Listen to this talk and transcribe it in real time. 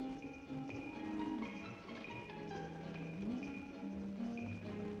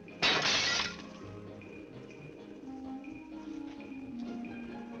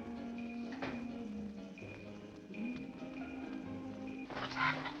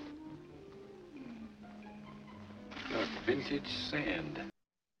Vintage Sand.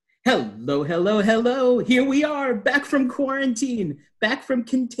 Hello, hello, hello. Here we are, back from quarantine, back from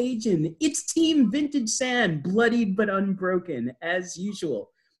contagion. It's Team Vintage Sand, bloodied but unbroken, as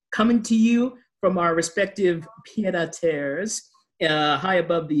usual. Coming to you from our respective pied-à-terres, high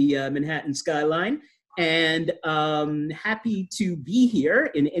above the Manhattan skyline. And happy to be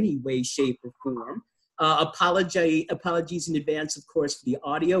here in any way, shape, or form. Apologies in advance, of course, for the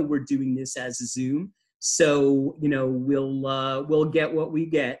audio. We're doing this as a Zoom. So, we'll get what we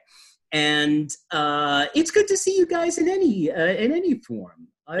get. And it's good to see you guys in any form.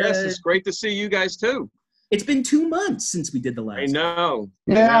 Yes, it's great to see you guys too. It's been 2 months since we did the last. I know.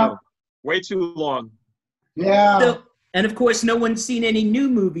 Yeah. I know. Way too long. Yeah. So, and of course, no one's seen any new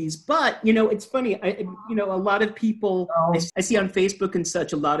movies. But it's funny. A lot of people I see on Facebook and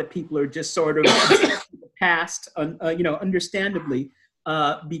such. A lot of people are just sort of past, understandably.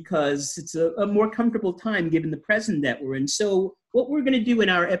 Because it's a more comfortable time given the present that we're in. So what we're going to do in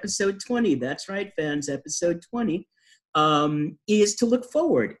our episode 20, that's right, fans, episode 20, is to look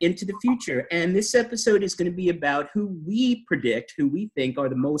forward into the future. And this episode is going to be about who we predict, who we think are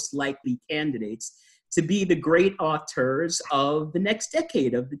the most likely candidates to be the great auteurs of the next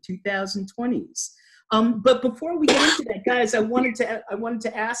decade, of the 2020s. But before we get into that, guys, I wanted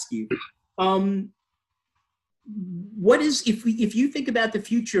to ask you, what is, if you think about the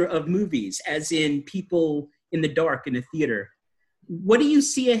future of movies, as in people in the dark in a theater, what do you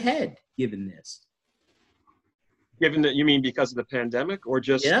see ahead given this? Given that, you mean because of the pandemic or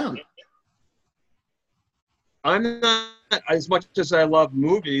just? Yeah. I'm not, as much as I love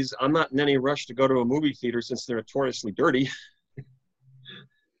movies, I'm not in any rush to go to a movie theater since they're notoriously dirty.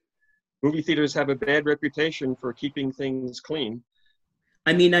 Movie theaters have a bad reputation for keeping things clean.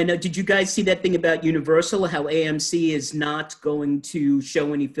 I mean, I know, did you guys see that thing about Universal, how AMC is not going to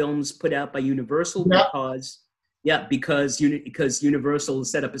show any films put out by Universal because Universal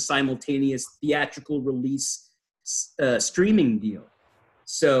set up a simultaneous theatrical release streaming deal.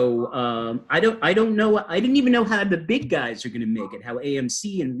 So I don't know. I didn't even know how the big guys are going to make it, how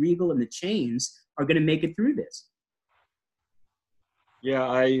AMC and Regal and the chains are going to make it through this.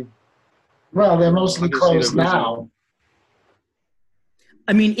 Yeah, well, they're mostly closed now.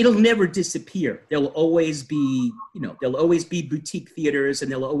 I mean, it'll never disappear. There'll always be boutique theaters,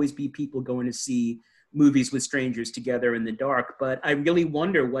 and there'll always be people going to see movies with strangers together in the dark. But I really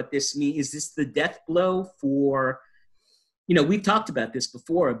wonder what this means. Is this the death blow for, we've talked about this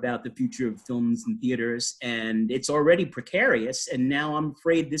before, about the future of films and theaters, and it's already precarious. And now I'm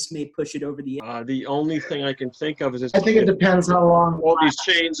afraid this may push it over the edge. the only thing I can think of is I think it depends how long. all these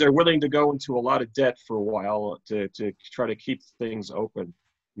chains are willing to go into a lot of debt for a while to try to keep things open,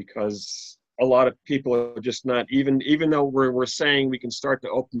 because a lot of people are just not, even though we're saying we can start to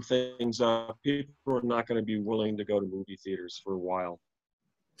open things up, people are not going to be willing to go to movie theaters for a while.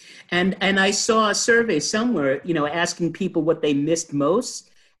 And I saw a survey somewhere, asking people what they missed most,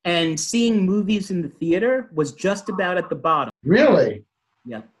 and seeing movies in the theater was just about at the bottom. Really?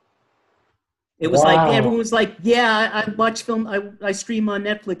 Yeah. It was like, everyone was like, yeah, I watch film, I stream on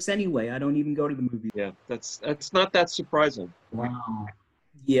Netflix anyway. I don't even go to the movie. Yeah, that's not that surprising. Wow.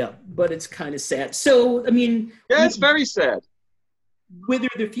 Yeah, but it's kind of sad. So, I mean... Yeah, it's very sad.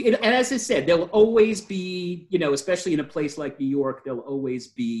 And as I said, there'll always be, especially in a place like New York, there'll always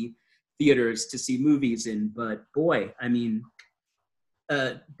be theaters to see movies in. But boy, I mean,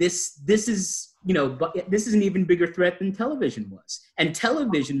 this is an even bigger threat than television was. And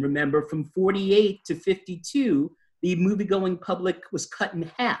television, remember, from 48 to 52, the movie-going public was cut in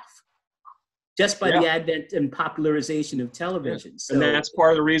half just by the advent and popularization of television. So, and that's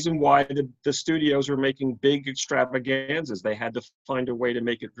part of the reason why the studios were making big extravaganzas. They had to find a way to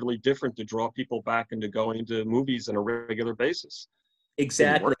make it really different to draw people back into going to movies on a regular basis.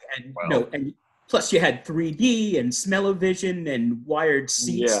 Exactly. And plus you had 3D and smell-o-vision and wired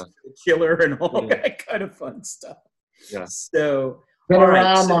seats, for the chiller and all that kind of fun stuff. Yeah. So,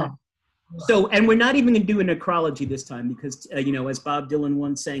 Panorama. So, and we're not even going to do a necrology this time because, as Bob Dylan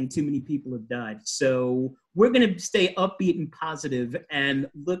once sang, too many people have died. So we're going to stay upbeat and positive and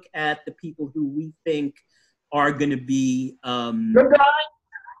look at the people who we think are going to be... Good guy.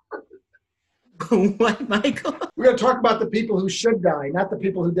 What, Michael? We're going to talk about the people who should die, not the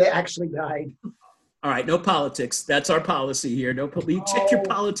people who actually died. All right, no politics. That's our policy here. Check your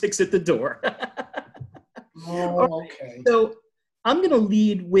politics at the door. Okay. So... I'm going to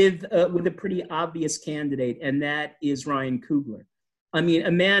lead with a pretty obvious candidate, and that is Ryan Coogler. I mean,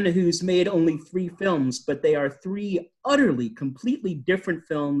 a man who's made only 3 films, but they are 3 utterly, completely different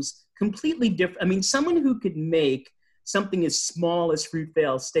films, completely different. I mean, someone who could make something as small as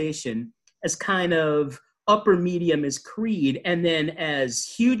Fruitvale Station as kind of upper medium as Creed, and then as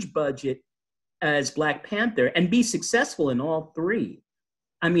huge budget as Black Panther, and be successful in all three.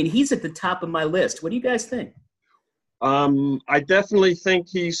 I mean, he's at the top of my list. What do you guys think? I definitely think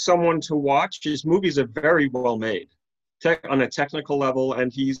he's someone to watch. His movies are very well made, on a technical level,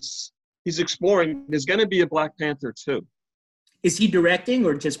 and he's exploring. There's going to be a Black Panther too. Is he directing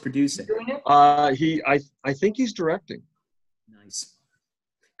or just producing? I think he's directing. Nice.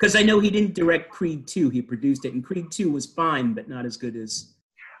 Because I know he didn't direct Creed 2. He produced it, and Creed 2 was fine, but not as good as...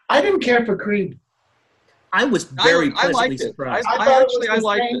 I didn't care for Creed. I was very pleasantly surprised. I thought it was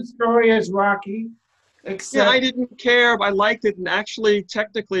the same story as Rocky. Except... Yeah, I didn't care, but I liked it, and actually,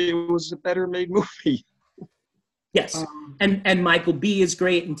 technically, it was a better made movie. Yes, and Michael B. is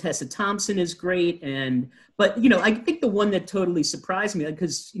great, and Tessa Thompson is great, but you know, I think the one that totally surprised me,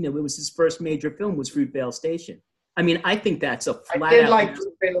 because you know it was his first major film, was Fruitvale Station. I mean, I think that's a flat. I did like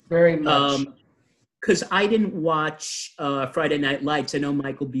Fruitvale very much. Because I didn't watch Friday Night Lights. I know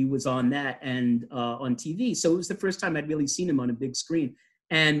Michael B. was on that and on TV, so it was the first time I'd really seen him on a big screen,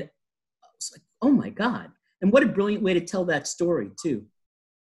 and I was like, oh my God! And what a brilliant way to tell that story too.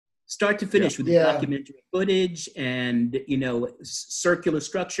 Start to finish with the documentary footage and, you know, circular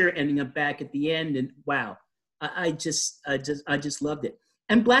structure, ending up back at the end. And wow, I just loved it.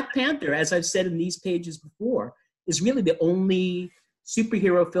 And Black Panther, as I've said in these pages before, is really the only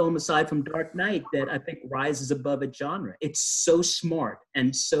superhero film aside from Dark Knight that I think rises above its genre. It's so smart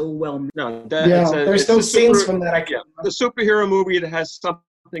and so well made. No, there's those scenes from that. The superhero movie that has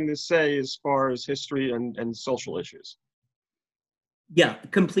something to say as far as history and social issues. Yeah,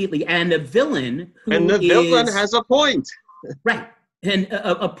 completely. And a villain who villain has a point. Right. And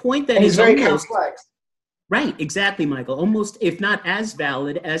a point that is very almost complex. Right, exactly, Michael. Almost, if not as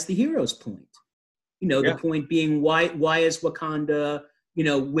valid as the hero's point. You know, the point being why is Wakanda, you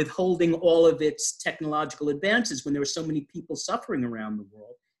know, withholding all of its technological advances when there were so many people suffering around the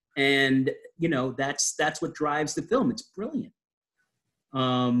world? And, you know, that's what drives the film. It's brilliant.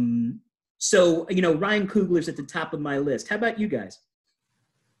 So, you know, Ryan Coogler's at the top of my list. How about you guys?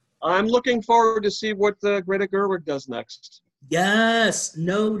 I'm looking forward to see what Greta Gerwig does next. Yes,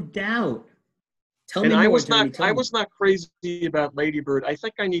 no doubt. Tell me I more, was Tony, I was not crazy about Lady Bird. I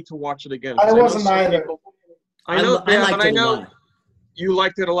think I need to watch it again. I wasn't either. I know, I liked it a lot. You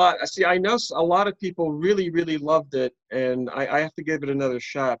liked it a lot. See, I know a lot of people really, really loved it, and I have to give it another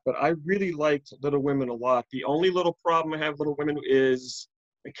shot. But I really liked Little Women a lot. The only little problem I have with Little Women is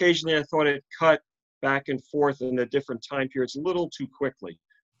occasionally I thought it cut back and forth in the different time periods a little too quickly.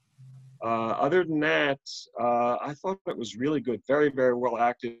 Other than that, I thought it was really good, very, very well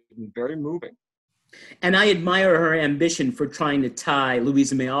acted, and very moving. And I admire her ambition for trying to tie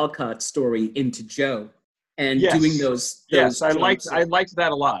Louisa May Alcott's story into Joe and doing those. Yes, I liked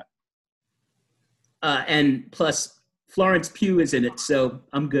that a lot. And plus, Florence Pugh is in it, so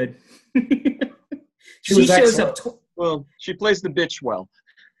I'm good. she shows up. Well, she plays the bitch well.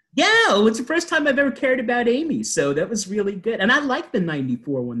 Yeah, well, it's the first time I've ever cared about Amy, so that was really good. And I like the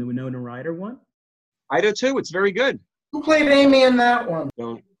 94 one, the Winona Ryder one. I do too. It's very good. Who played Amy in that one?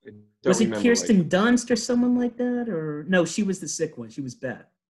 Was it Kirsten Dunst or someone like that? Or no, she was the sick one. She was Beth.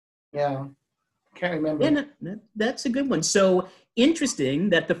 Yeah, can't remember. Yeah, that's a good one. So interesting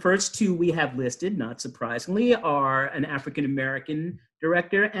that the first two we have listed, not surprisingly, are an African-American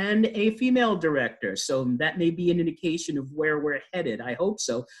director and a female director. So that may be an indication of where we're headed. I hope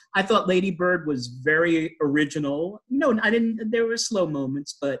so. I thought Lady Bird was very original. No, there were slow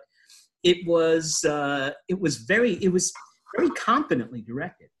moments, but it was very confidently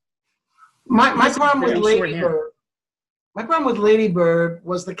directed. My problem with Lady Bird. My problem with Lady Bird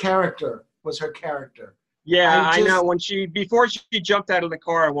was her character. Yeah, I know. Before she jumped out of the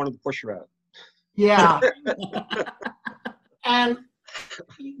car, I wanted to push her out. Yeah. And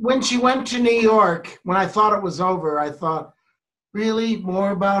when she went to New York, when I thought it was over, I thought, really,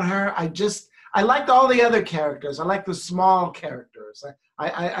 more about her? I liked all the other characters. I liked the small characters.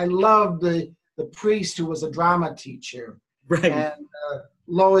 I loved the priest who was a drama teacher. Right. And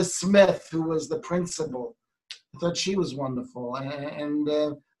Lois Smith, who was the principal. I thought she was wonderful. And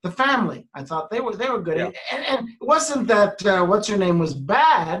the family, I thought they were good. Yeah. And it wasn't that what's her name was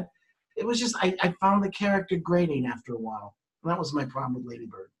bad. It was just I found the character grating after a while. And that was my problem with Lady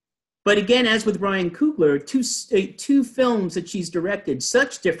Bird. But again, as with Ryan Coogler, two films that she's directed,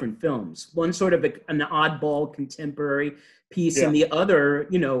 such different films. One sort of an oddball contemporary piece, and the other,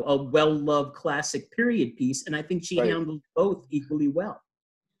 you know, a well-loved classic period piece. And I think she handled both equally well.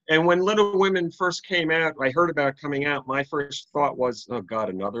 And when Little Women first came out, I heard about it coming out, my first thought was, oh God,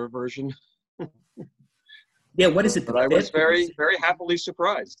 another version? Yeah, what is it? But I was very, very happily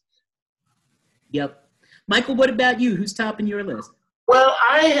surprised. Yep. Michael, what about you? Who's topping your list? Well,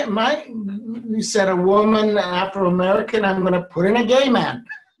 you said a woman, Afro-American, I'm going to put in a gay man.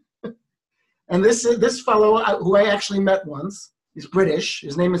 And this fellow, who I actually met once, he's British.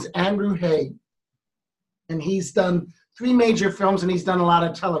 His name is Andrew Hay. And he's done 3 major films, and he's done a lot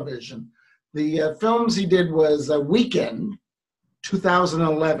of television. The films he did was Weekend,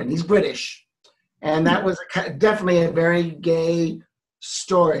 2011. He's British. And that was definitely a very gay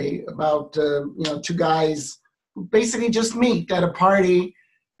story about, 2 guys who basically just meet at a party,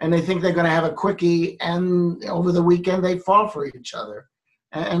 and they think they're going to have a quickie, and over the weekend they fall for each other.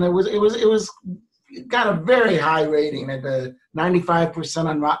 And it got a very high rating at 95%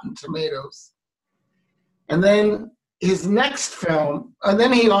 on Rotten Tomatoes. And then his next film, and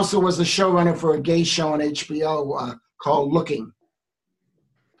then he also was the showrunner for a gay show on HBO called Looking.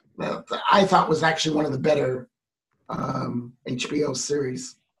 I thought was actually one of the better HBO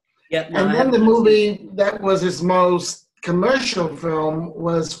series. Yep, and then the movie that was his most commercial film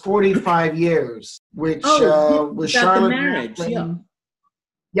was 45 Years, which was Charlotte Rampling.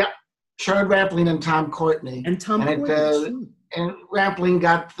 Yeah, Charlotte Rampling and Tom Courtenay. And Courtenay. And Rampling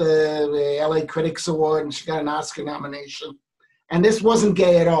got the LA Critics Award, and she got an Oscar nomination. And this wasn't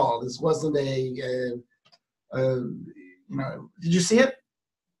gay at all. This wasn't did you see it?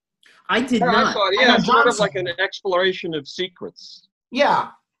 I did not. I thought, it's sort of like an exploration of secrets.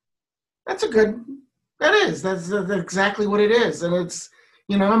 Yeah, that's exactly what it is. And it's,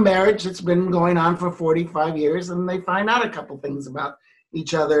 a marriage that's been going on for 45 years, and they find out a couple things about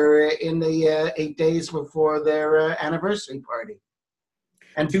each other in the 8 days before their anniversary party.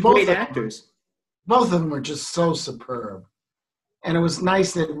 And 2 great actors. Both of them were just so superb. And it was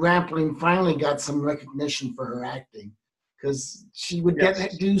nice that Rampling finally got some recognition for her acting, because she would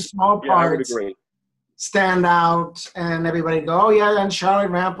do small parts, stand out, and everybody go, oh yeah, and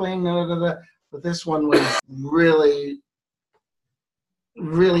Charlotte Rampling, but this one was really,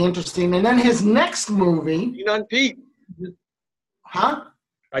 really interesting. And then his next movie, Lean on Pete. Huh?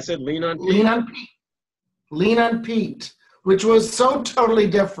 I said Lean on Pete. Lean on Pete, which was so totally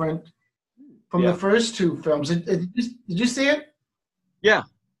different from the first 2 films. Did you see it? Yeah.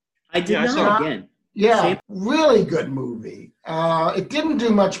 I did not again. Yeah, really good movie. It didn't do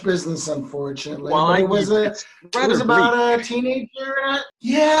much business, unfortunately. Well, it was about a teenager.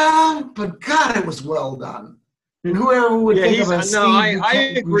 Yeah, but God, it was well done. And whoever would think of a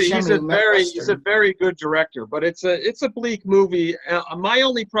I agree. He's a very good director, but it's a bleak movie. My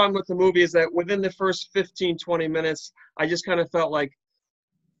only problem with the movie is that within the first 15, 20 minutes, I just kind of felt like,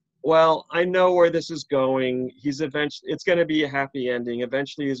 well, I know where this is going. It's going to be a happy ending.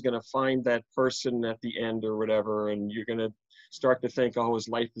 Eventually, he's going to find that person at the end or whatever, and you're going to start to think, oh, his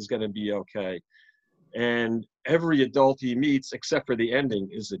life is going to be okay. And every adult he meets, except for the ending,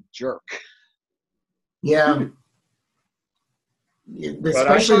 is a jerk. Yeah.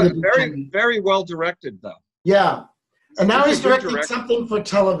 Especially very, very well directed, though. Yeah. And now he's directing something for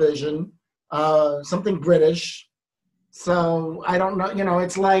television, something British. So I don't know,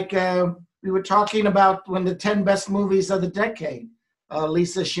 it's like we were talking about when the 10 best movies of the decade,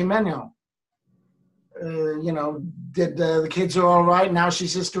 Lisa Shimeno, did The Kids Are All Right. Now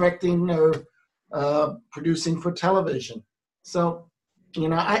she's just directing or producing for television. So,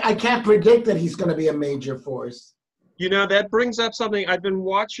 I can't predict that he's going to be a major force. That brings up something. I've been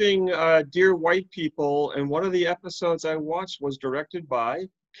watching Dear White People, and one of the episodes I watched was directed by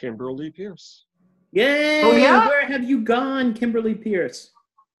Kimberly Pierce. Yay! Oh, yeah? Where have you gone, Kimberly Pierce?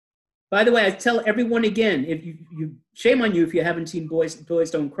 By the way, I tell everyone again, if you shame on you if you haven't seen Boys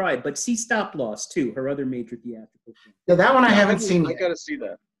Don't Cry, but see Stop Loss too, her other major theatrical film. Yeah, that one I haven't seen yet. I gotta see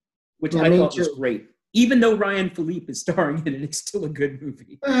that. Which I thought was great. Even though Ryan Philippe is starring in it, it's still a good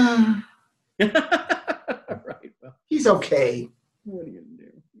movie. Right, well. He's okay. What are you gonna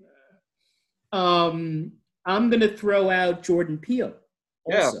do? I'm gonna throw out Jordan Peele.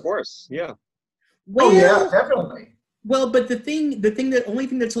 Also. Yeah, of course. Yeah. Well, yeah, definitely. Well, but the only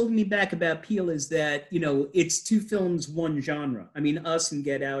thing that's holding me back about Peele is that, it's 2 films, 1 genre. I mean, Us and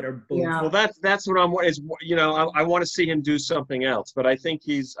Get Out are both. Yeah. Well, that's what I want to see him do something else, but I think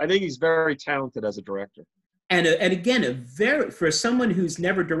he's very talented as a director. And again, for someone who's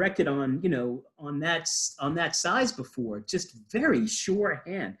never directed on that size before, just very sure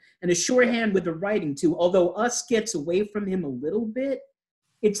hand, and a sure hand with the writing too. Although Us gets away from him a little bit,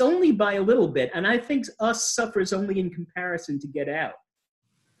 it's only by a little bit, and I think Us suffers only in comparison to Get Out.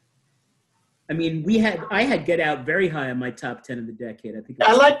 I mean, I had Get Out very high on my top 10 of the decade.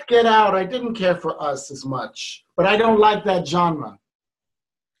 I liked Get Out. I didn't care for Us as much, but I don't like that genre.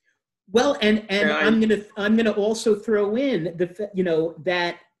 Well, and I'm gonna also throw in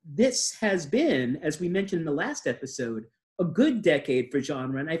that this has been, as we mentioned in the last episode, a good decade for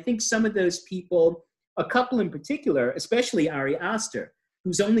genre. And I think some of those people, a couple in particular, especially Ari Aster,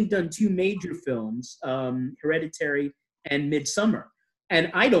 who's only done 2 major films, Hereditary and Midsommar. And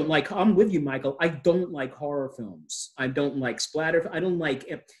I don't like, I'm with you, Michael, I don't like horror films. I don't like splatter. I don't like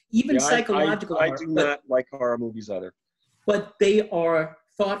even psychological horror. I do not like horror movies either. But they are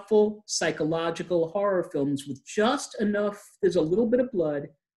thoughtful, psychological horror films with just enough, there's a little bit of blood,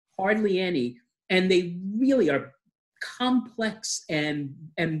 hardly any, and they really are complex and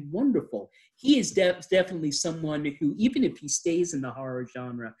wonderful. He is definitely someone who, even if he stays in the horror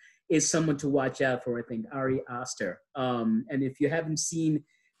genre, is someone to watch out for, I think, Ari Aster. And if you haven't seen,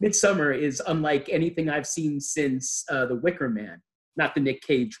 Midsommar is unlike anything I've seen since The Wicker Man, not the Nick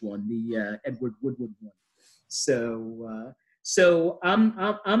Cage one, the Edward Woodward one. So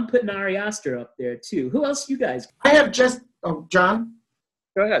I'm putting Ari Aster up there too. Who else you guys? I have just John.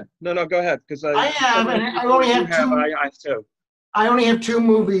 Go ahead. No, go ahead. Because I only have two. I too. I only have 2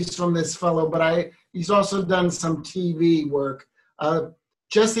 movies from this fellow, but he's also done some TV work.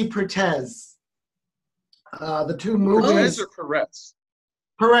 Jesse Perez. The 2 movies. Perez or Perez?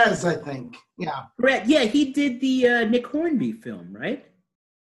 Perez, I think. Yeah. Perez. Yeah, he did the Nick Hornby film, right?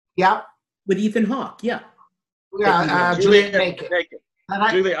 Yeah. With Ethan Hawke. Yeah. Yeah. Juliet Naked.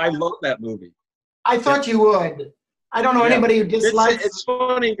 Julie, I love that movie. I thought you would. I don't know anybody who dislikes. It's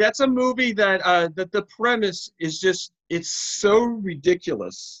funny. That's a movie that the premise is just, it's so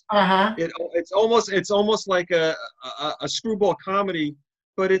ridiculous. It's almost like a screwball comedy,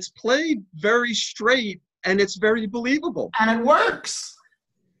 but it's played very straight and it's very believable. And it works.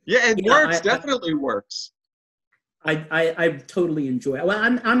 Yeah, it works. Definitely works. I totally enjoy it. Well,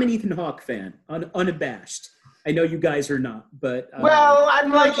 I'm an Ethan Hawke fan, unabashed. I know you guys are not, but well,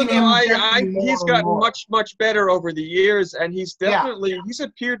 I'm liking him. He's gotten much better over the years, and he's definitely he's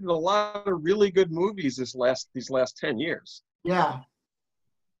appeared in a lot of really good movies these last 10 years. Yeah.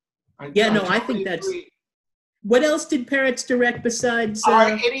 I think that's. What else did Peretz direct besides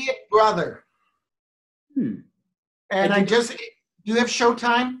Our Idiot Brother? And do you have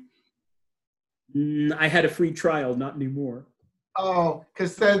Showtime? I had a free trial, not anymore. Oh,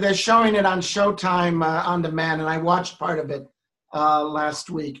 because they're showing it on Showtime on demand, and I watched part of it last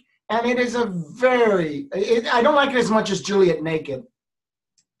week. And it is I don't like it as much as Juliet Naked.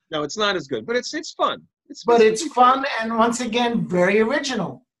 No, it's not as good, but it's fun. It's fun, and once again, very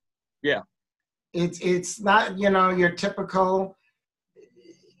original. Yeah. It's not, your typical,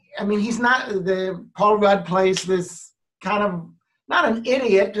 I mean, he's not, Paul Rudd plays this kind of, not an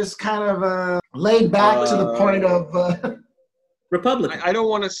idiot, just kind of laid back to the point of... Republican. I don't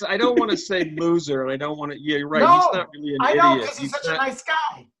want to say loser, and I don't want to. Yeah, you're right. No, he's not really an idiot. I know, because he's such a nice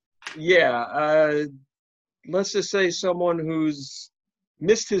guy. Yeah, let's just say someone who's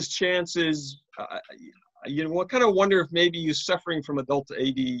missed his chances. I kind of wonder if maybe he's suffering from adult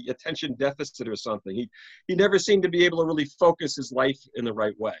attention deficit or something. He never seemed to be able to really focus his life in the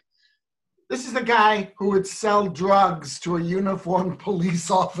right way. This is the guy who would sell drugs to a uniformed police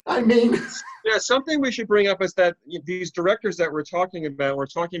officer. I mean... Yeah, something we should bring up is that these directors that we're talking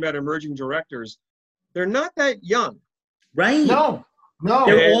about emerging directors, they're not that young. Right. No.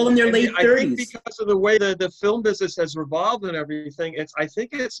 They're all in their late 30s. I think because of the way the film business has revolved and everything, I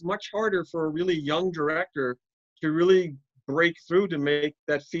think it's much harder for a really young director to really break through to make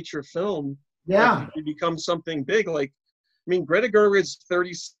that feature film. Yeah. To become something big. Like, I mean, Greta Gerwig is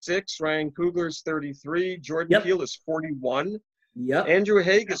 36, Ryan Coogler's 33, Jordan Peele is 41. Yep. Andrew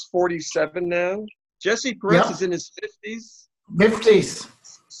Haigh is 47 now. Jesse Perez is in his 50s. 50s.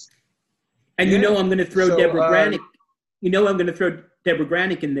 And I'm going to throw Deborah Granick. I'm going to throw Deborah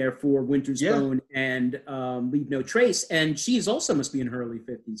Granick in there for Winter's Bone and Leave No Trace. And she's also must be in her early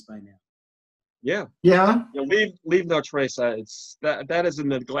 50s by now. Yeah. Yeah. Leave No Trace. That is a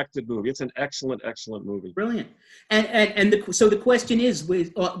neglected movie. It's an excellent movie. Brilliant. So the question is,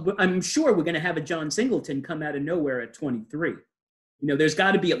 I'm sure we're going to have a John Singleton come out of nowhere at 23. There's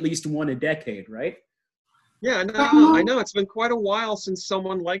got to be at least one a decade, right? Yeah, I know. It's been quite a while since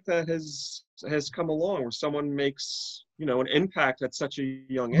someone like that has come along, where someone makes an impact at such a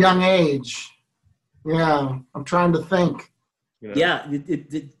young age. Yeah, I'm trying to think. Yeah,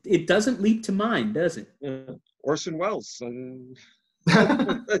 it doesn't leap to mind, does it? Orson Welles.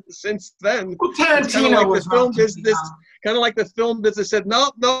 Since then, Tarantino was the film business. Kind of like the film business said,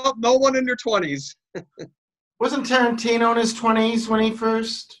 no one in their 20s. Wasn't Tarantino in his 20s when he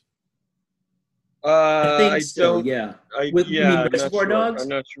first? I think so. Yeah. You mean Reservoir Dogs? I'm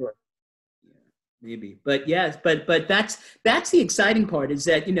not sure. Maybe, but yes, but that's the exciting part is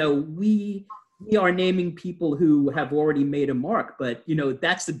that we are naming people who have already made a mark, but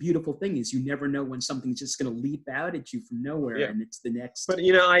that's the beautiful thing is you never know when something's just going to leap out at you from nowhere, and it's the next. But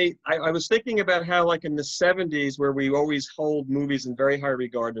I was thinking about how, like, in the 70s, where we always hold movies in very high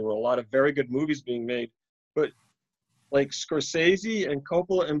regard, there were a lot of very good movies being made, but like Scorsese and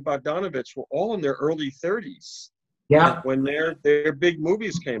Coppola and Bogdanovich were all in their early 30s. Yeah. When their big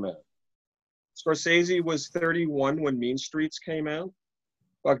movies came out. Scorsese was 31 when Mean Streets came out.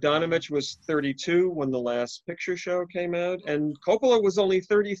 Bogdanovich was 32 when The Last Picture Show came out, and Coppola was only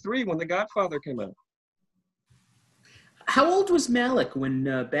 33 when The Godfather came out. How old was Malick when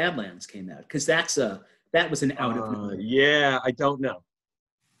Badlands came out? Because that was an out of. Yeah, I don't know.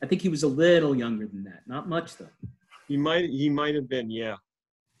 I think he was a little younger than that. Not much though. He might have been, yeah.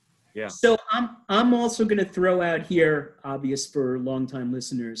 Yeah. So I'm also going to throw out here, obvious for longtime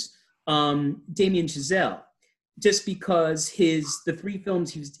listeners, Damien Chazelle, just because the three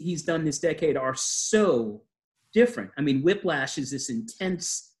films he's done this decade are so different. I mean, Whiplash is this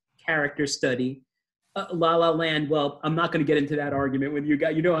intense character study. La La Land, well, I'm not going to get into that argument with you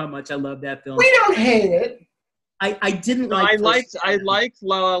guys. You know how much I love that film. We don't hate it. I didn't No, like. I liked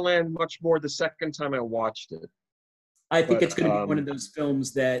La La Land much more the second time I watched it. I think it's going to be one of those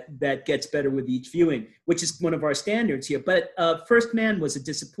films that gets better with each viewing, which is one of our standards here. But First Man was a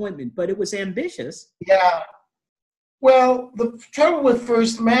disappointment, but it was ambitious. Yeah. Well, the trouble with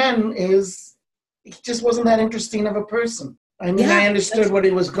First Man is he just wasn't that interesting of a person. I mean, I understood what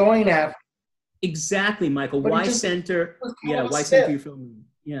he was going after. Exactly, Michael. Why center your film?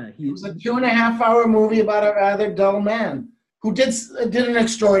 Yeah, it was a 2.5-hour movie about a rather dull man who did an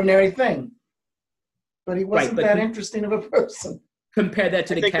extraordinary thing. But he wasn't that interesting of a person. Compare that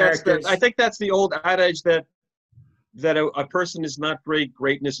to the characters. I think that's the old adage that a person is not great,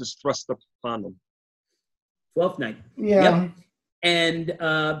 greatness is thrust upon them. 12th Night. Yeah. Yep. And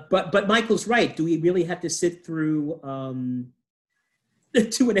but Michael's right. Do we really have to sit through the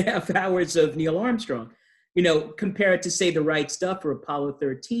 2.5 hours of Neil Armstrong? Compare it to, say, The Right Stuff or Apollo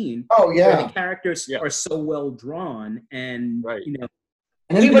 13. Oh yeah. Where the characters are so well drawn, and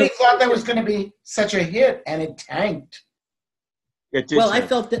and everybody thought that was going to be such a hit, and it tanked. It did. Well, I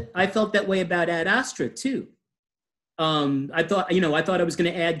felt that way about Ad Astra too. I thought I was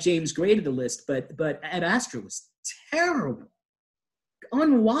going to add James Gray to the list, but Ad Astra was terrible,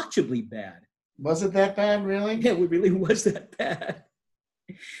 unwatchably bad. Was it that bad, really? Yeah, it really was that bad.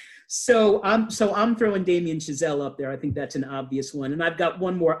 So I'm throwing Damien Chazelle up there. I think that's an obvious one, and I've got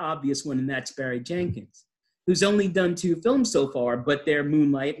one more obvious one, and that's Barry Jenkins, who's only done 2 films so far, but they're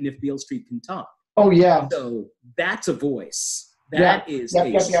Moonlight and If Beale Street Can Talk. Oh yeah. So that's a voice. That is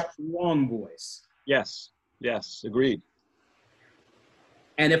a strong voice. Yes, agreed.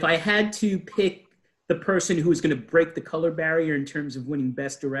 And if I had to pick the person who is going to break the color barrier in terms of winning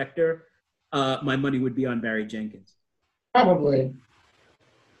Best Director, my money would be on Barry Jenkins. Probably.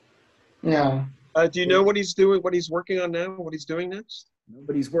 Yeah. Do you know what he's doing, what he's working on now, what he's doing next?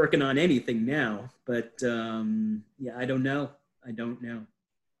 Nobody's working on anything now, but I don't know.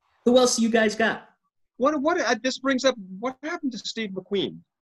 Who else you guys got? This brings up, what happened to Steve McQueen?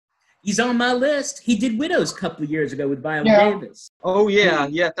 He's on my list. He did Widows a couple of years ago with Viola Davis. Oh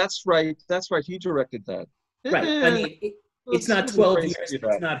yeah, that's right. He directed that. Right. I mean, it's not 12 years.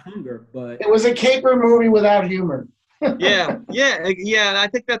 It's not Hunger, but it was a caper movie without humor. yeah. I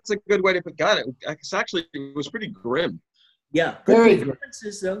think that's a good way to put it. It's actually, it was pretty grim. Yeah, good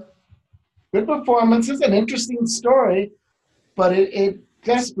performances though. Good performances, an interesting story, but it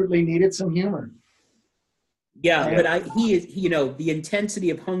desperately needed some humor. Yeah, but he is, the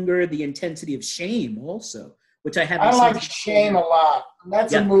intensity of Hunger, the intensity of Shame also, which I haven't seen. I like Shame a lot.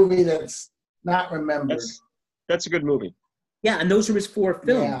 That's a movie that's not remembered. That's a good movie. Yeah, and those are his 4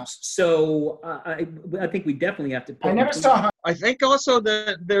 films. Yeah. So I think we definitely have to put. I never saw. I think also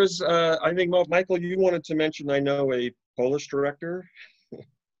that there's. I think Michael, you wanted to mention. I know a Polish director.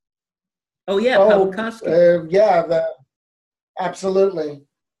 Oh yeah, Paweł Kosky. Absolutely,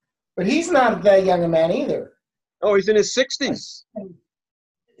 but he's not that young a man either. Oh, he's in his 60s.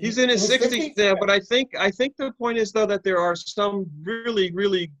 He's in his 60s now, but I think the point is though that there are some really,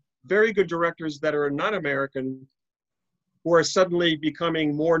 really very good directors that are not American who are suddenly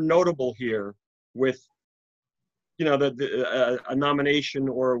becoming more notable here with, a nomination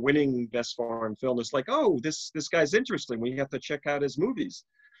or winning Best Foreign Film. It's like, oh, this guy's interesting. We have to check out his movies.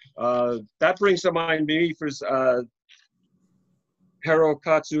 That brings to mind me for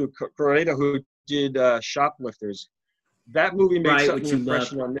Hirokazu Koreeda, who did Shoplifters. That movie made such an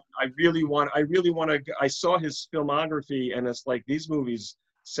impression on me. I really want to. I saw his filmography, and it's like these movies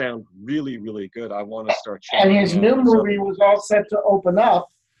sound really, really good. I want to start checking. And his new movie was all set to open up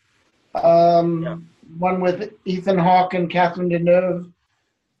One with Ethan Hawke and Catherine Deneuve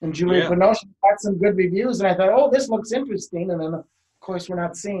and Julia Binoche got some good reviews, and I thought, oh, this looks interesting. And then, of course, we're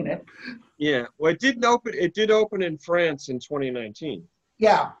not seeing it. Yeah, well, it didn't open. It did open in France in 2019.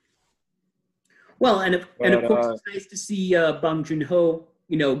 Yeah. Well, and of course, it's nice to see Bong Joon-ho,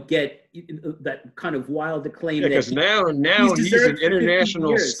 get that kind of wild acclaim. Yeah, because now he's an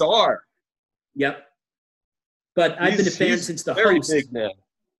international star. Yep. But I've been a fan since the very host. Very big now.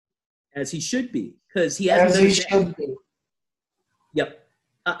 As he should be, because he hasn't. Yep.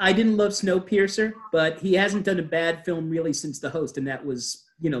 I didn't love Snowpiercer, but he hasn't done a bad film really since the host, and that was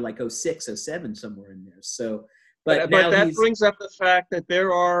like 06, 07, somewhere in there. So, but that brings up the fact that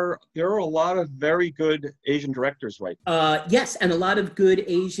there are a lot of very good Asian directors right now. Yes, and a lot of good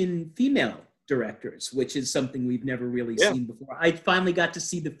Asian female directors, which is something we've never really seen before. I finally got to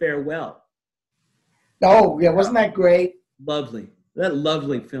see The Farewell. Oh yeah, wasn't that great? Lovely. That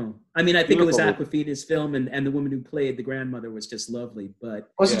lovely film. I mean, I think it was Awkwafina's film, and the woman who played the grandmother was just lovely.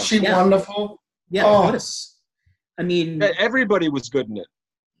 But wasn't she wonderful? Yeah. Oh. I mean, everybody was good in it.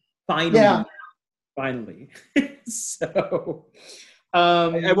 Finally. So,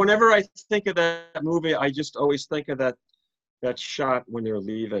 and whenever I think of that movie, I just always think of that shot when they're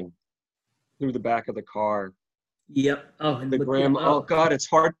leaving through the back of the car. Yep. Oh, and the grandma. Oh God, it's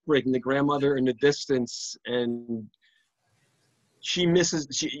heartbreaking. The grandmother in the distance, and she misses.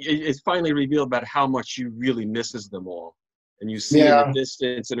 It's finally revealed about how much she really misses them all, and you see in the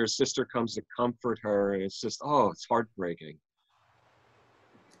distance, and her sister comes to comfort her, and it's just it's heartbreaking.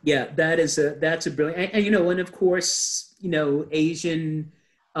 Yeah, that's a brilliant, and of course, Asian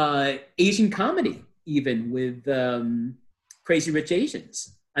comedy, even with Crazy Rich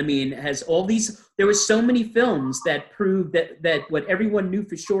Asians. I mean, has all these. There were so many films that proved that what everyone knew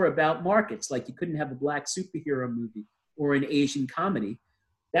for sure about markets, like you couldn't have a black superhero movie or an Asian comedy,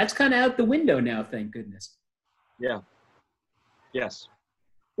 that's kind of out the window now. Thank goodness. Yeah. Yes.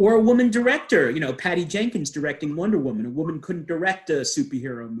 Or a woman director, Patty Jenkins directing Wonder Woman. A woman couldn't direct a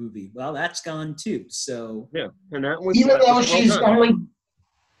superhero movie. Well, that's gone too. So yeah, and that was even though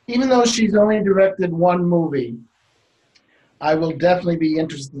she's only directed one movie, I will definitely be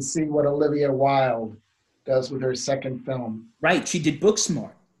interested to see what Olivia Wilde does with her second film. Right, she did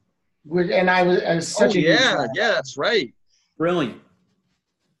Booksmart. And I was such a huge fan. That's right. Brilliant.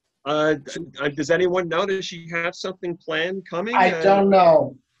 Does anyone know, does she have something planned coming? I don't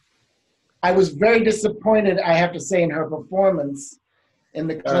know. I was very disappointed, I have to say, in her performance in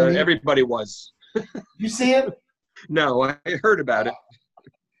the clinic. Everybody was. You see it? No, I heard about it.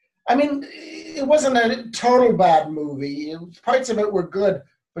 I mean, it wasn't a total bad movie. Parts of it were good,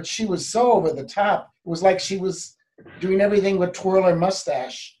 but she was so over the top. It was like she was doing everything but twirl her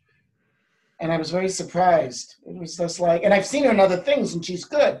mustache. And I was very surprised. It was just like, and I've seen her in other things, and she's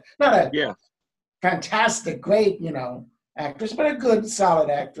good. Not a fantastic, great, actress, but a good, solid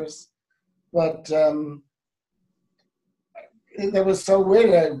actress. But that was so weird.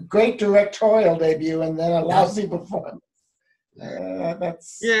 A great directorial debut, and then a lousy performance.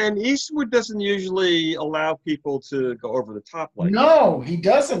 And Eastwood doesn't usually allow people to go over the top like that. No, he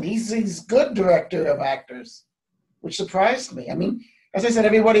doesn't. He's good director of actors, which surprised me. I mean, as I said,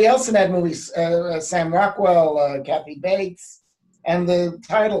 everybody else in that movie, Sam Rockwell, Kathy Bates, and the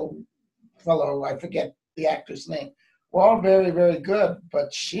title fellow, I forget the actor's name, were all very, very good,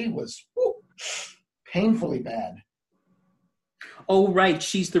 but she was painfully bad. Oh, right.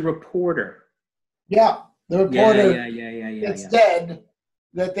 She's the reporter. Yeah, the reporter. Yeah. It's dead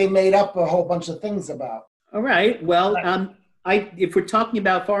that they made up a whole bunch of things about. All right. Well, if we're talking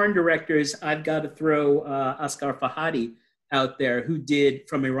about foreign directors, I've got to throw Asghar Farhadi out there, who did,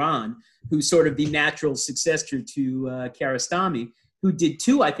 from Iran, who's sort of the natural successor to Kiarostami, who did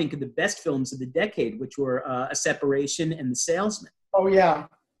two, I think, of the best films of the decade, which were A Separation and The Salesman. Oh, yeah.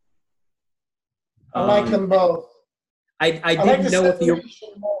 I like them both. I didn't know if the...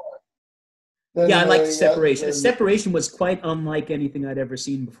 I like The Separation. The Separation was quite unlike anything I'd ever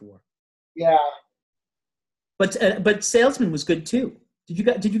seen before. Yeah. But Salesman was good, too.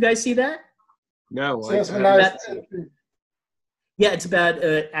 Did you guys see that? No. Yeah, it's about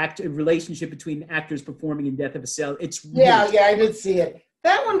a relationship between actors performing in Death of a Salesman. It's really I did see it.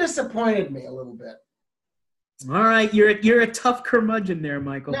 That one disappointed me a little bit. All right, you're a tough curmudgeon there,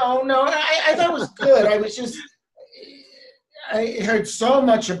 Michael. No, I thought it was good. I heard so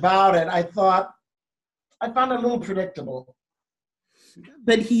much about it. I found it a little predictable.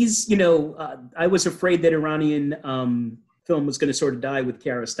 But he's, I was afraid that Iranian film was going to sort of die with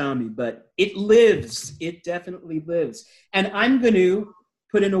Kiarostami, but it lives. It definitely lives. And I'm going to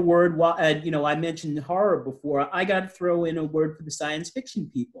put in a word. I mentioned horror before. I got to throw in a word for the science fiction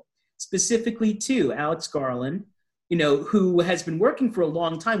people. specifically to Alex Garland, you know, who has been working for a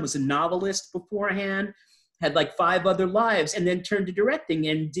long time, was a novelist beforehand, had like 5 other lives, and then turned to directing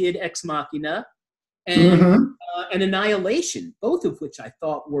and did Ex Machina and Annihilation, both of which I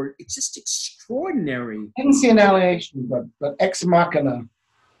thought were just extraordinary. I didn't see Annihilation, but Ex Machina.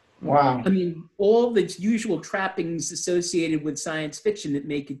 Wow. I mean, all the usual trappings associated with science fiction that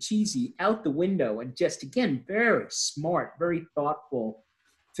make it cheesy out the window, and just, again, very smart, very thoughtful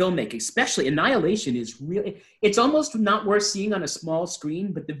filmmaking. Especially Annihilation is really, it's almost not worth seeing on a small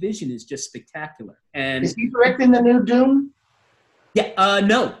screen, but the vision is just spectacular. And is he directing the new Dune? Yeah,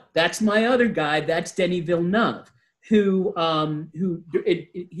 no, that's my other guy. That's Denis Villeneuve, who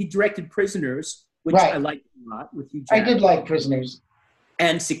he directed Prisoners, which I liked a lot with Hugh Jackman. I did like Prisoners.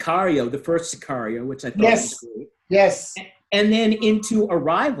 And Sicario, the first Sicario, which I thought was great. Yes. And then into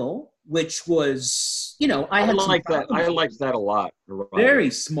Arrival, which was, you know, I liked that a lot. Arrival. Very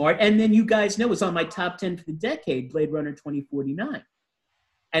smart. And then you guys know, it was on my top 10 for the decade, Blade Runner 2049.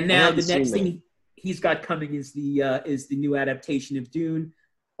 And now the next thing he's got coming is the new adaptation of Dune,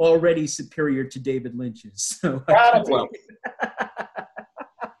 already superior to David Lynch's. So well,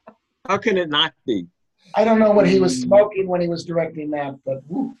 how can it not be? I don't know what he was smoking when he was directing that, but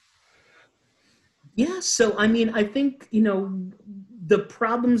woo. Yeah, so I mean, I think, you know, the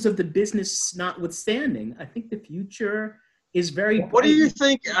problems of the business notwithstanding, I think the future is very bright. What do you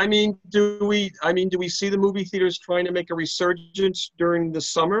think? I mean, do we see the movie theaters trying to make a resurgence during the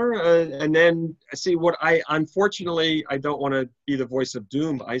summer? And then unfortunately, I don't want to be the voice of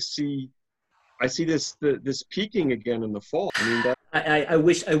doom. I see this peaking again in the fall. I mean, I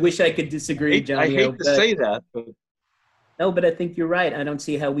wish I could disagree, Johnny. I hate to say that, but no, but I think you're right. I don't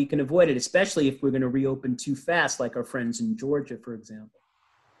see how we can avoid it, especially if we're going to reopen too fast, like our friends in Georgia, for example.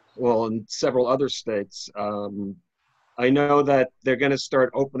 Well, in several other states. I know that they're going to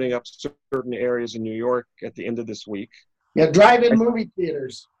start opening up certain areas in New York at the end of this week. Yeah, drive-in movie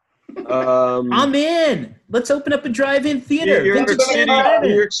theaters. I'm in. Let's open up a drive-in theater.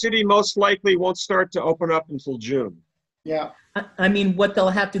 New York City most likely won't start to open up until June. Yeah. I mean, what they'll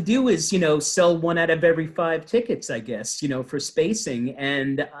have to do is, you know, sell 1 out of every 5 tickets, I guess, you know, for spacing.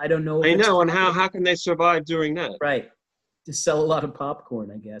 And I don't know. I know. And how can they survive doing that? Right. To sell a lot of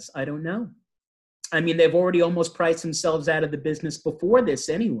popcorn, I guess. I don't know. I mean, they've already almost priced themselves out of the business before this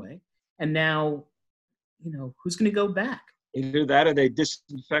anyway. And now, you know, who's going to go back? Either that or they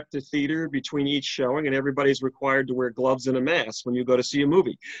disinfect the theater between each showing and everybody's required to wear gloves and a mask when you go to see a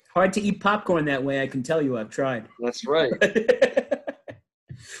movie. Hard to eat popcorn that way, I can tell you. I've tried. That's right.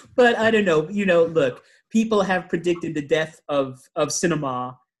 But I don't know. You know, look, people have predicted the death of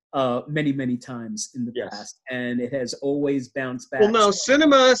cinema many, many times in the past, and it has always bounced back. Well, no,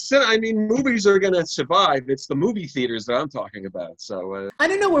 I mean, movies are going to survive. It's the movie theaters that I'm talking about. So I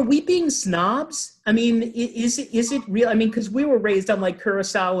don't know. Are we being snobs? I mean, is it real? I mean, because we were raised on like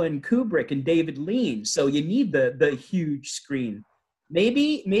Kurosawa and Kubrick and David Lean, so you need the huge screen.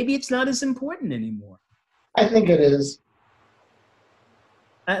 Maybe it's not as important anymore. I think it is.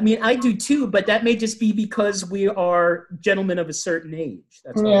 I mean, I do too, but that may just be because we are gentlemen of a certain age.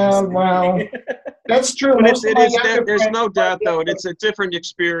 That's well, that's true. There's no doubt, though, and it's a different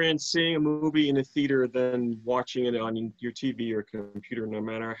experience seeing a movie in a theater than watching it on your TV or computer, no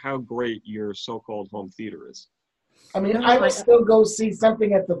matter how great your so-called home theater is. I mean, I would still go see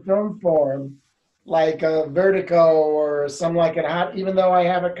something at the Film Forum, like a Vertigo or something like it, even though I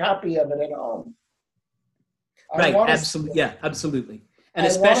have a copy of it at home. Right, absolutely. Yeah, absolutely. And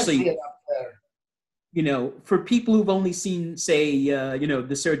especially, you know, for people who've only seen, say, you know,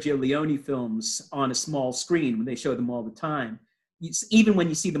 the Sergio Leone films on a small screen when they show them all the time, even when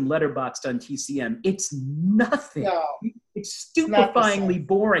you see them letterboxed on TCM, it's nothing. No, it's stupefyingly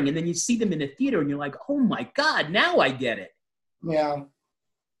boring. And then you see them in a theater and you're like, oh my God, now I get it. Yeah.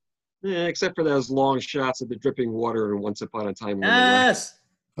 Yeah, except for those long shots of the dripping water and Once Upon a Time. Yes.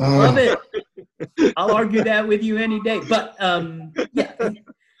 Love it. I'll argue that with you any day. But yeah,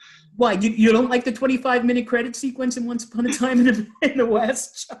 why you don't like the 25-minute credit sequence in Once Upon a Time in the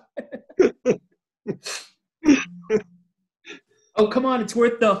West? Oh, come on! It's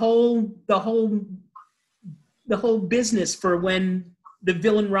worth the whole business for when the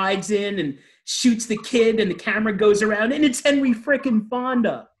villain rides in and shoots the kid and the camera goes around and it's Henry frickin'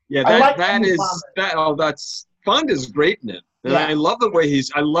 Fonda. Yeah, that's Fonda's great in it. And I love the way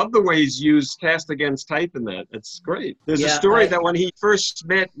he's used cast against type in that. It's great. There's a story that when he first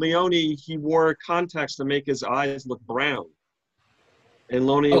met Leone, he wore contacts to make his eyes look brown. And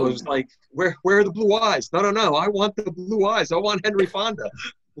Leone was like, "Where are the blue eyes? No, I want the blue eyes. I want Henry Fonda."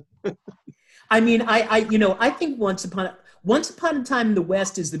 I mean, I think Once Upon a Time in the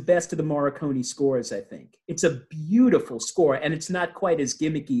West is the best of the Morricone scores, I think. It's a beautiful score, and it's not quite as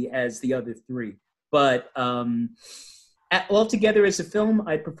gimmicky as the other three. But altogether as a film,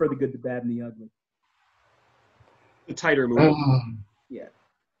 I prefer The Good, the Bad, and the Ugly. The tighter movie. Yeah.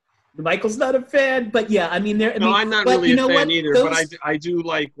 Michael's not a fan, but yeah, I mean, I'm not really a fan either, but I do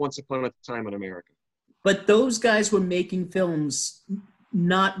like Once Upon a Time in America. But those guys were making films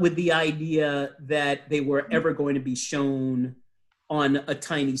not with the idea that they were ever going to be shown on a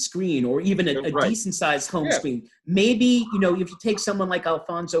tiny screen or even a decent-sized home screen. Maybe, if you take someone like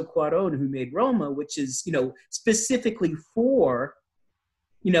Alfonso Cuarón, who made Roma, which is, specifically for,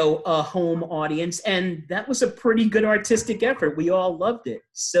 a home audience, and that was a pretty good artistic effort. We all loved it.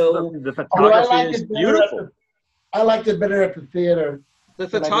 So the photography is beautiful. I liked it better at the theater. The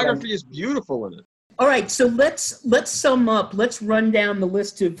photography is beautiful in it. All right, so let's sum up. Let's run down the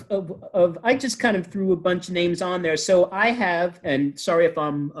list of I just kind of threw a bunch of names on there. So I have, and sorry if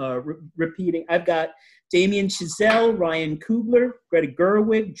I'm repeating, I've got Damien Chazelle, Ryan Coogler, Greta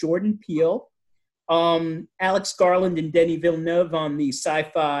Gerwig, Jordan Peele, Alex Garland and Denis Villeneuve on the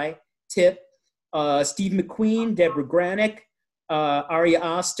sci-fi tip, Steve McQueen, Deborah Granick, Ari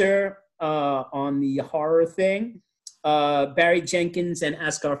Aster on the horror thing, Barry Jenkins and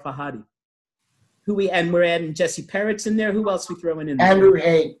Asghar Farhadi. And we're adding Jesse Peretz in there. Who else we throwing in there? Andrew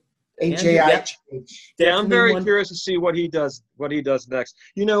Haigh, H-A-I-H. Yeah, I'm very curious to see what he does next.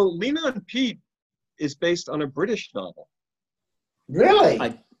 Lena and Pete is based on a British novel. Really? I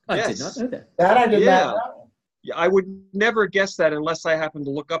did not know that. That I did not know. Yeah, I would never guess that unless I happened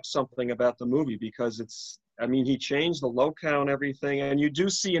to look up something about the movie, because he changed the locale and everything, and you do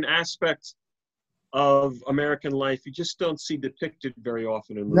see an aspect of American life you just don't see depicted very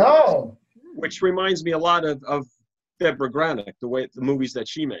often in movies. No. Which reminds me a lot of Deborah Granick, the movies that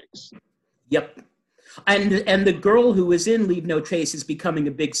she makes. Yep. And the girl who was in Leave No Trace is becoming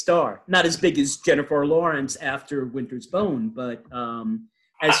a big star. Not as big as Jennifer Lawrence after Winter's Bone, but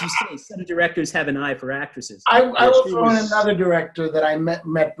as you say, some directors have an eye for actresses. I will throw in another director that I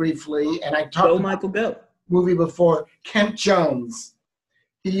met briefly, and I talked about Michael, go. Movie before, Kent Jones.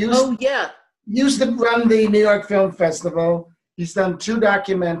 He used to run the New York Film Festival. He's done 2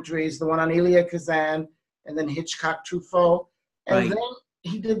 documentaries, the one on Elia Kazan and then Hitchcock Truffaut. And then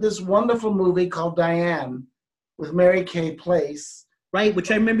he did this wonderful movie called Diane with Mary Kay Place. Right, which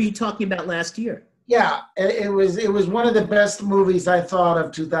I remember you talking about last year. Yeah, it was one of the best movies I thought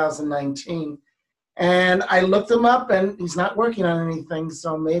of 2019. And I looked him up, and he's not working on anything,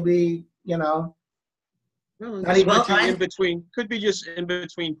 so maybe, in between. Could be just in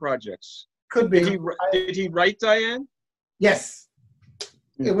between projects. Could be. Did he write Diane? Yes.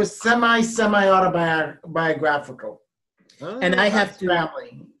 It was semi-autobiographical. And I have to,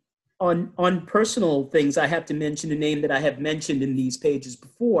 on personal things, I have to mention a name that I have mentioned in these pages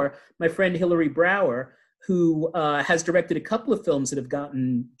before. My friend Hilary Brower, who has directed a couple of films that have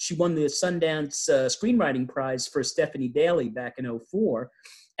she won the Sundance Screenwriting Prize for Stephanie Daly back in 2004.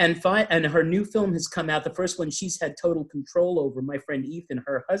 And her new film has come out. The first one she's had total control over. My friend Ethan,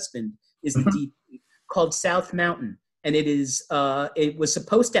 her husband, is the DP, called South Mountain. And it was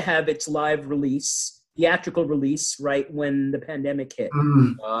supposed to have its live release, theatrical release, right when the pandemic hit.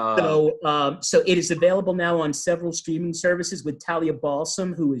 So it is available now on several streaming services with Talia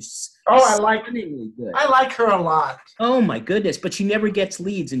Balsam, who is stunningly good. I like her a lot. Oh my goodness! But she never gets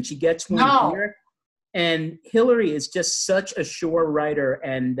leads, and she gets one here. And Hillary is just such a sure writer,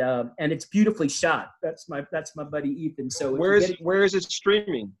 and it's beautifully shot. That's my buddy Ethan. So where is it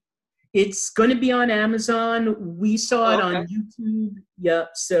streaming? It's going to be on Amazon. We saw it on YouTube. Yeah,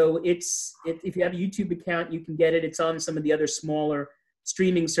 so if you have a YouTube account, you can get it. It's on some of the other smaller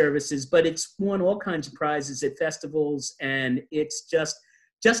streaming services, but it's won all kinds of prizes at festivals, and it's just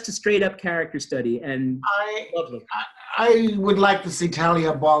a straight up character study, and lovely. I would like to see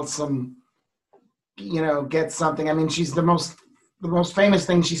Talia Balsam, get something. I mean, she's the most famous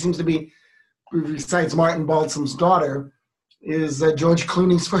thing she seems to be, besides Martin Balsam's daughter, is George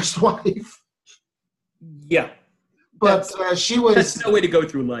Clooney's first wife. Yeah. But she was... That's no way to go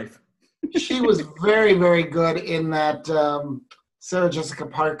through life. She was very, very good in that Sarah Jessica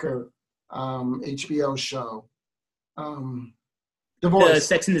Parker HBO show. Divorce.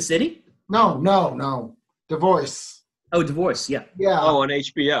 Sex and the City? No. Divorce. Oh, Divorce, yeah. Yeah. Oh, on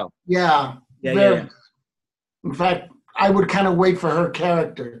HBO. Yeah. Yeah. In fact, I would kind of wait for her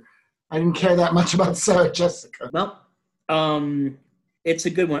character. I didn't care that much about Sarah Jessica. Well, it's a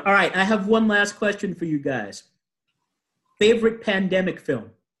good one. All right, I have one last question for you guys. Favorite pandemic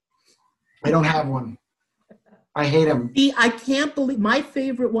film? I don't have one. I hate them. I can't believe my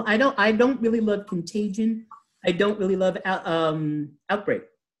favorite one. I don't really love Contagion. I don't really love Outbreak.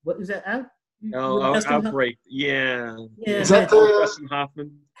 What was that? Oh, Dustin Hoffman? Outbreak. Yeah. Yeah. Is that the? Dustin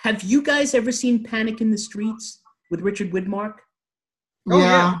Hoffman? Have you guys ever seen Panic in the Streets with Richard Widmark, Oh,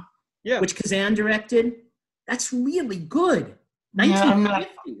 Yeah. Yeah. which Kazan directed? That's really good. Yeah, I'm not.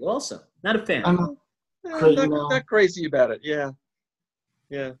 1950 also. Not a fan. I'm not Not crazy about it. Yeah.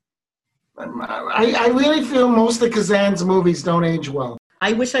 Yeah. I really feel most of Kazan's movies don't age well.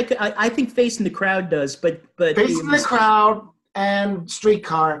 I wish I could. I think Face in the Crowd does, but Face in the Crowd and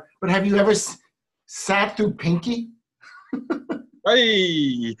Streetcar. But have you ever sat through Pinky?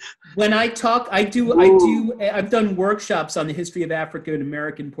 Hey. When I talk, I've done workshops on the history of African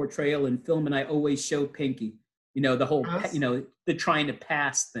American portrayal in film, and I always show Pinky. You know, the whole, Yes. the trying to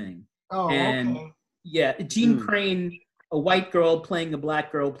pass thing. Oh, And okay. yeah, Gene Crane, a white girl playing a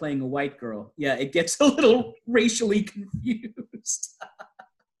black girl playing a white girl. Yeah, it gets a little racially confused.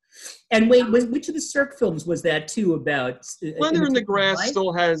 And wait, which of the Cirque films was that too about? Splendor in the Grass Life?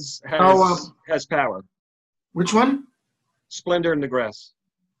 still has power. Which one? Splendor in the Grass.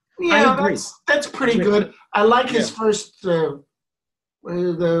 Yeah, agree. that's pretty Agree. good. I like his first, the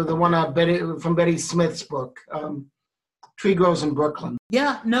one from Betty Smith's book, Tree Grows in Brooklyn.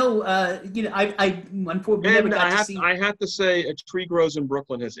 Yeah, no, I unfortunately never And got to see. I have to say, A Tree Grows in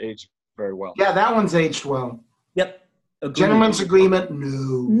Brooklyn has aged very well. Yeah, that one's aged well. Yep. Agreed. Gentleman's Agreement,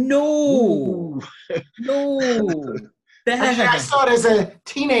 no. No. No. Actually, I saw it as a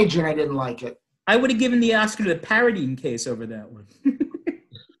teenager and I didn't like it. I would have given the Oscar to the parodying case over that one.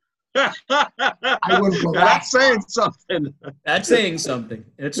 I wouldn't go back. That's saying something. That's saying something.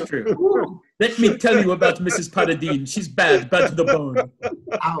 It's true. Let me tell you about Mrs. Paradine. She's bad to the bone.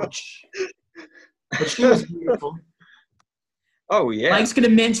 Ouch. But she was beautiful. Oh, yeah. Mike's going to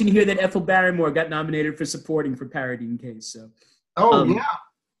mention here that Ethel Barrymore got nominated for supporting for parodying case. So, Oh, yeah.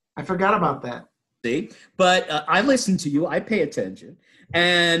 I forgot about that. see, but I listen to you. I pay attention,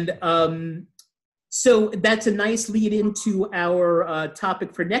 and so that's a nice lead into our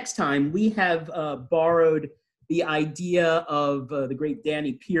topic for next time. We have borrowed the idea of the great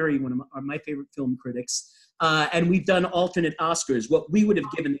Danny Peary, one of my favorite film critics, and we've done alternate Oscars. What we would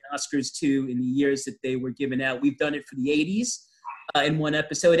have given the Oscars to in the years that they were given out. We've done it for the 80s. In one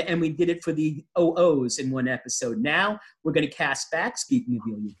episode, and we did it for the OOs in one episode. Now we're going to cast back. Speaking of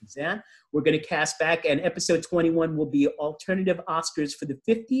Ilya Kazan, we're going to cast back, and episode 21 will be alternative Oscars for the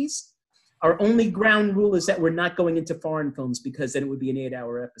 50s. Our only ground rule is that we're not going into foreign films because then it would be an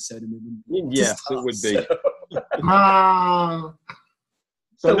 8-hour episode, and we wouldn't. Yes, it would be.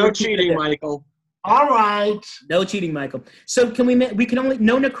 So no we're keeping cheating, it. Michael. All right. No cheating, Michael. So can we can only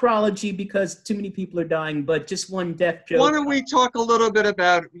no necrology because too many people are dying, but just one death joke. Why don't we talk a little bit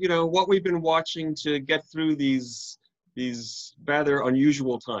about what we've been watching to get through these rather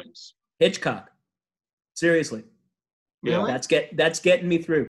unusual times? Hitchcock. Seriously. Yeah. That's getting me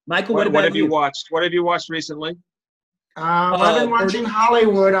through. Michael, what What about have you watched? What have you watched recently? I've been watching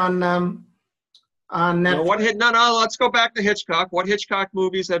Hollywood on Netflix. No. Let's go back to Hitchcock. What Hitchcock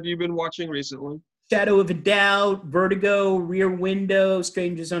movies have you been watching recently? Shadow of a Doubt, Vertigo, Rear Window,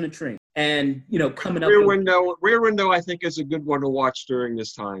 Strangers on a Train, and coming up. Rear Window, I think, is a good one to watch during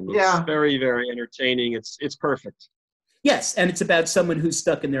this time. It's very, very entertaining. It's perfect. Yes, and it's about someone who's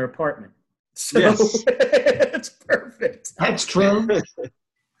stuck in their apartment. So Yes. it's perfect. That's true.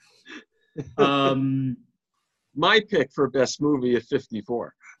 My pick for best movie of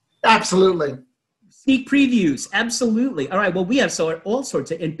 '54. Absolutely. Sneak previews, absolutely. All right, well, we have all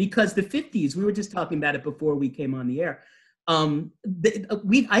sorts of, and because the 50s, we were just talking about it before we came on the air.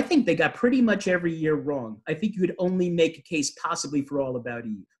 I think they got pretty much every year wrong. I think you could only make a case possibly for All About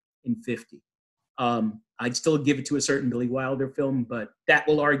Eve in 50. I'd still give it to a certain Billy Wilder film, but that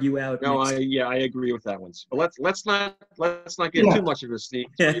will argue out. No, I agree with that one. But let's not get too much of a sneak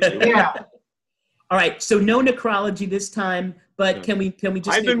preview. Yeah. All right, so no necrology this time, but can we just?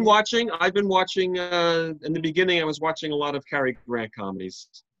 I've been watching. In the beginning, I was watching a lot of Cary Grant comedies.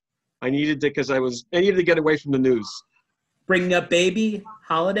 I needed to get away from the news. Bringing Up Baby,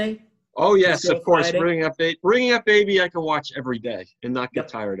 Holiday. Oh yes, His Girl of course. Friday. Bringing Up Baby, I can watch every day and not get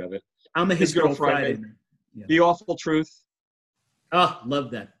tired of it. I'm a His Girl Friday man. Yeah. The Awful Truth. Oh,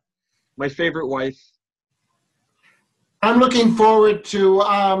 love that. My Favorite Wife. I'm looking forward to,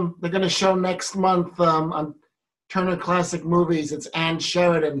 they're going to show next month on Turner Classic Movies. It's Ann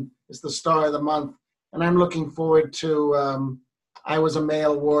Sheridan is the star of the month. And I'm looking forward to I Was a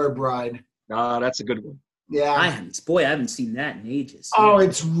Male War Bride. That's a good one. Yeah. I haven't seen that in ages. Oh,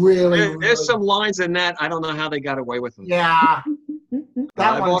 it's really, There's some lines in that. I don't know how they got away with them. Yeah.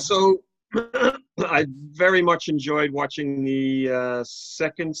 That I've one's- also I very much enjoyed watching the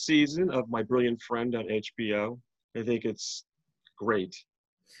second season of My Brilliant Friend on HBO. I think it's great.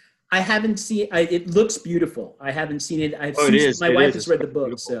 I haven't seen. It looks beautiful. I haven't seen it. I've Oh, seen. it is. My It wife is. has It's read the very book.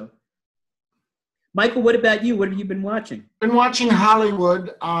 beautiful. So, Michael, what about you? What have you been watching? Been watching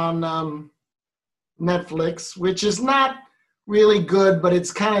Hollywood on Netflix, which is not really good, but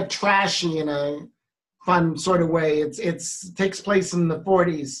it's kind of trashy in a fun sort of way. It takes place in the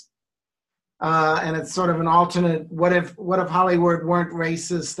 40s, and it's sort of an alternate. What if Hollywood weren't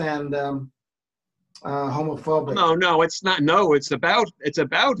racist and homophobic? No, it's not. No, it's about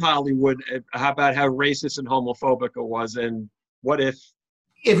Hollywood. How about how racist and homophobic it was, and what if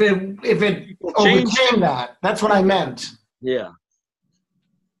If people changed? overcame that, that's what I meant. Yeah.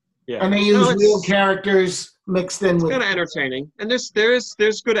 And they use real characters mixed in It's with kind of entertaining, and there's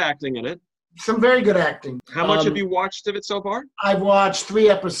good acting in it. some very good acting. How much have you watched of it so far? I've watched 3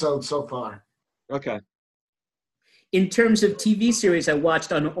 episodes so far. Okay. In terms of TV series, I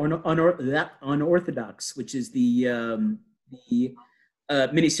watched Unorthodox, which is the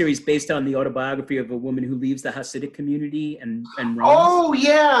miniseries based on the autobiography of a woman who leaves the Hasidic community and runs. Oh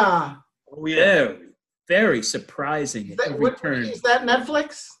yeah. Very, very surprising at every turn. Is that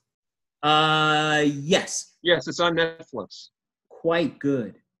Netflix? Yes. Yes, it's on Netflix. Quite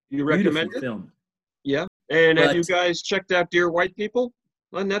good. You Beautiful recommend it? film. Yeah. And have But- you guys checked out Dear White People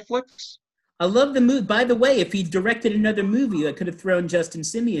on Netflix? I love the movie. By the way, if he directed another movie, I could have thrown Justin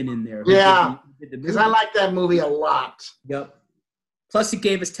Simeon in there. Yeah, who did the Because movie. I like that movie a lot. Yep. Plus, it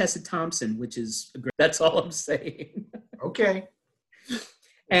gave us Tessa Thompson, which is great. That's all I'm saying. Okay.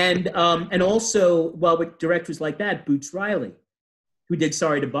 And also, well, with directors like that, Boots Riley, who did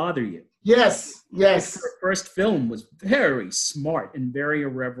Sorry to Bother You. Yes. Her first film was very smart and very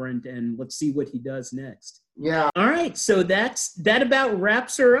irreverent, and let's see what he does next. Yeah. All right, so that about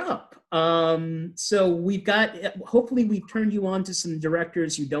wraps her up. So we've got, hopefully we've turned you on to some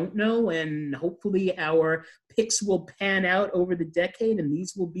directors you don't know, and hopefully our picks will pan out over the decade, and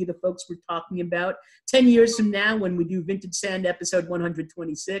these will be the folks we're talking about 10 years from now when we do Vintage Sand episode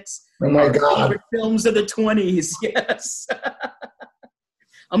 126. Oh my Our God. favorite films of the 20s, yes.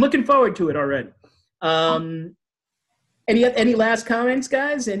 I'm looking forward to it already. Any last comments,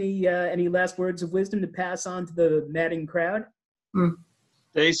 guys? Any last words of wisdom to pass on to the madding crowd?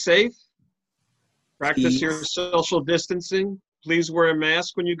 Stay safe. Practice Peace. your social distancing. Please wear a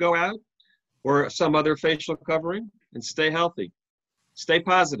mask when you go out or some other facial covering, and stay healthy. Stay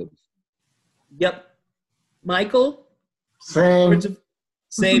positive. Yep. Michael? Same.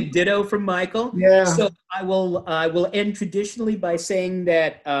 Same ditto from Michael. Yeah. So I will end traditionally by saying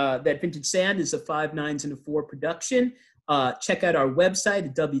that that Vintage Sand is a 5 9s and a 4 production. Check out our website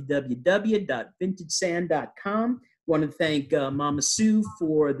at www.vintagesand.com. Want to thank Mama Sue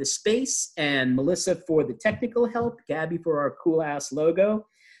for the space and Melissa for the technical help, Gabby for our cool ass logo.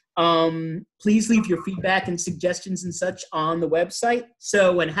 Please leave your feedback and suggestions and such on the website.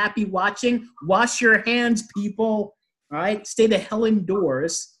 So, and happy watching. Wash your hands, people. All right, stay the hell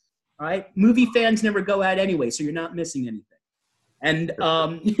indoors. All right, movie fans never go out anyway, so you're not missing anything. And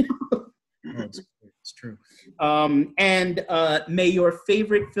it's true. And may your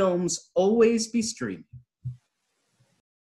favorite films always be streamed.